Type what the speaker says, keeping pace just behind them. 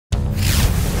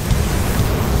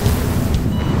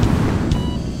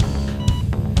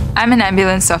I'm an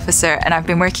ambulance officer and I've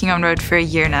been working on road for a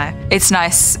year now. It's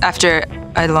nice after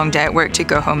a long day at work to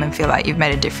go home and feel like you've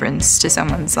made a difference to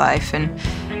someone's life and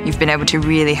you've been able to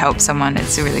really help someone.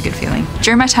 It's a really good feeling.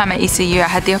 During my time at ECU, I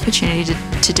had the opportunity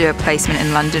to do a placement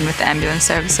in London with the ambulance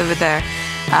service over there,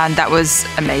 and that was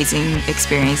an amazing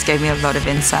experience. Gave me a lot of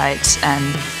insight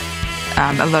and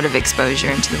a lot of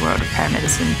exposure into the world of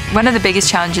paramedicine. One of the biggest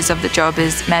challenges of the job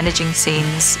is managing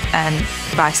scenes and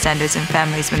bystanders and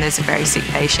families when there's a very sick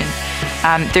patient.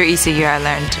 Through ECU I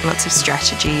learned lots of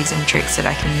strategies and tricks that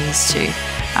I can use to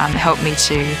help me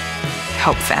to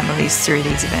help families through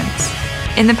these events.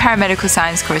 In the paramedical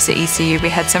science course at ECU, we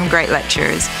had some great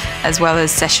lecturers, as well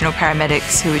as sessional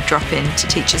paramedics who would drop in to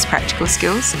teach us practical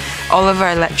skills. All of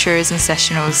our lecturers and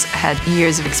sessionals had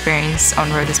years of experience on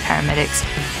road as paramedics,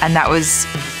 and that was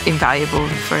invaluable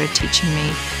for teaching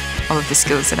me all of the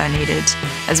skills that I needed,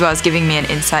 as well as giving me an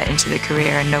insight into the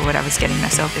career and know what I was getting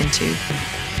myself into.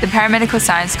 The paramedical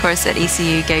science course at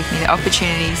ECU gave me the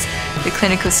opportunities, the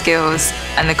clinical skills,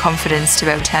 and the confidence to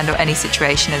be able to handle any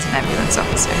situation as an ambulance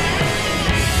officer.